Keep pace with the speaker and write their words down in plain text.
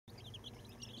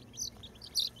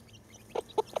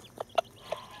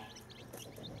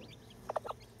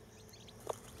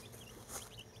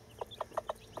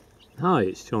Hi,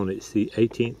 it's John. It's the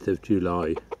 18th of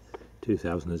July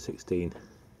 2016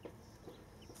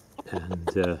 and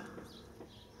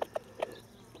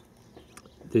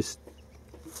this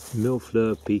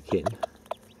Millefleur Pekin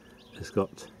has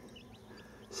got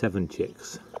 7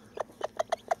 chicks.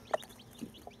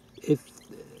 If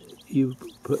you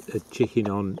put a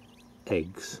chicken on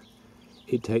eggs,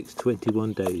 it takes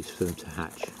 21 days for them to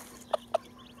hatch.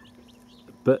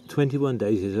 But 21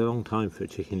 days is a long time for a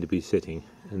chicken to be sitting,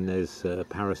 and there's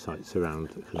parasites around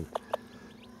that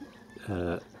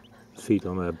can feed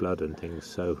on her blood and things,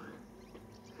 so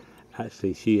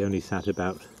actually she only sat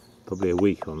about probably a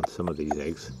week on some of these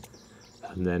eggs,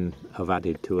 and then I've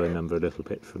added to her number a little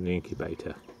bit from the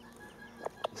incubator.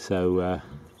 So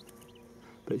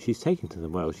but she's taken to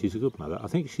them well. She's a good mother. I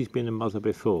think she's been a mother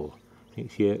before. I think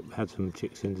she had some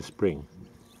chicks in the spring.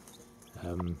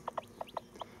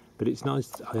 But it's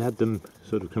nice. I had them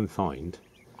sort of confined,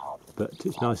 but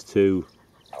it's nice to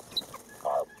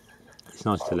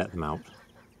let them out.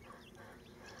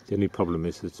 The only problem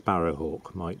is the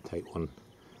sparrowhawk might take one,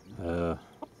 so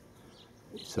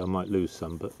I might lose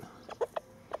some. But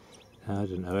I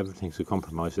don't know. Everything's a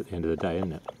compromise at the end of the day,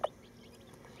 isn't it?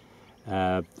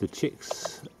 The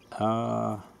chicks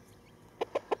are,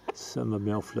 some are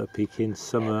Millefleur Pekins,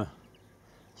 some are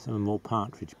more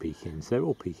partridge Pekins. They're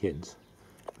all Pekins.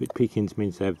 But Pekins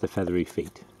means they have the feathery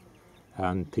feet,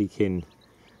 and Pekin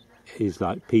is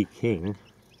like Peking,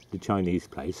 the Chinese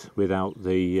place, without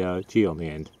the G on the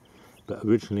end. But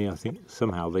originally, I think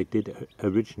somehow they did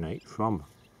originate from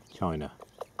China.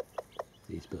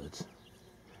 These birds.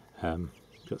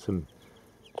 Got some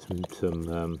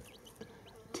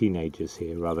teenagers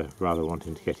here, rather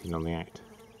wanting to get in on the act.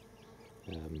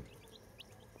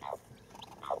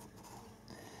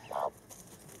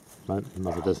 My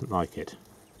mother doesn't like it.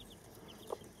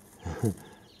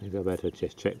 Maybe I better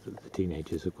just check that the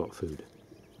teenagers have got food.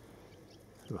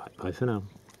 Right, bye for now.